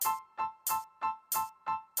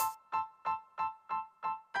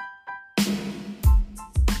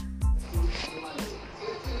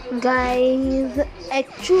Guys,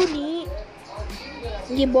 actually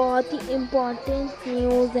ये बहुत ही important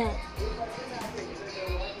news है।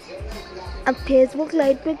 अब फेसबुक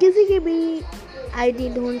लाइव पे किसी की भी आईडी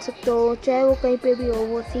ढूंढ सकते हो, चाहे वो कहीं पे भी हो,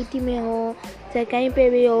 वो सिटी में हो चाहे कहीं पे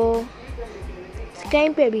भी हो, कहीं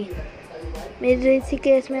पे भी, मेरे इसी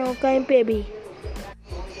केस में हो, कहीं पे भी।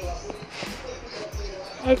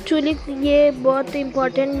 एक्चुअली ये बहुत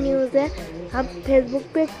इम्पोर्टेंट न्यूज़ है। आप फेसबुक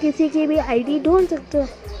पे किसी की भी आईडी ढूंढ सकते हो।